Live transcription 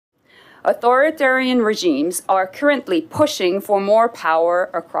Authoritarian regimes are currently pushing for more power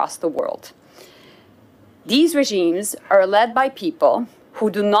across the world. These regimes are led by people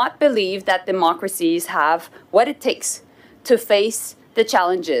who do not believe that democracies have what it takes to face the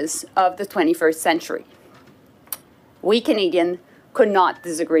challenges of the 21st century. We Canadians could not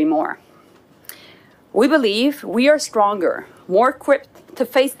disagree more. We believe we are stronger, more equipped to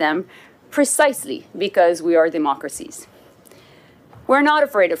face them precisely because we are democracies. We're not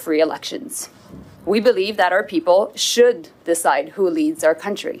afraid of free elections. We believe that our people should decide who leads our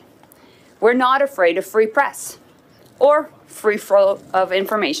country. We're not afraid of free press or free flow of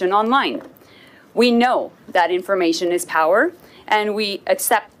information online. We know that information is power, and we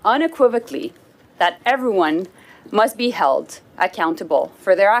accept unequivocally that everyone must be held accountable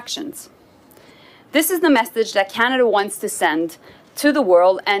for their actions. This is the message that Canada wants to send to the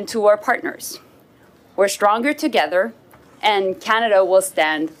world and to our partners. We're stronger together, and Canada will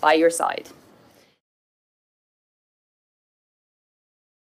stand by your side.